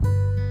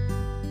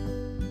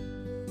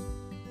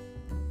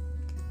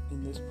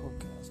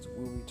podcast,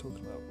 we'll be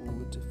talking about all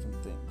the different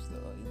things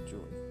that I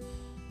enjoy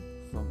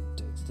from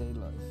day-to-day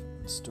life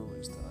and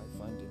stories that I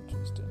find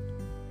interesting.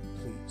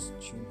 Please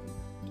tune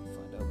in.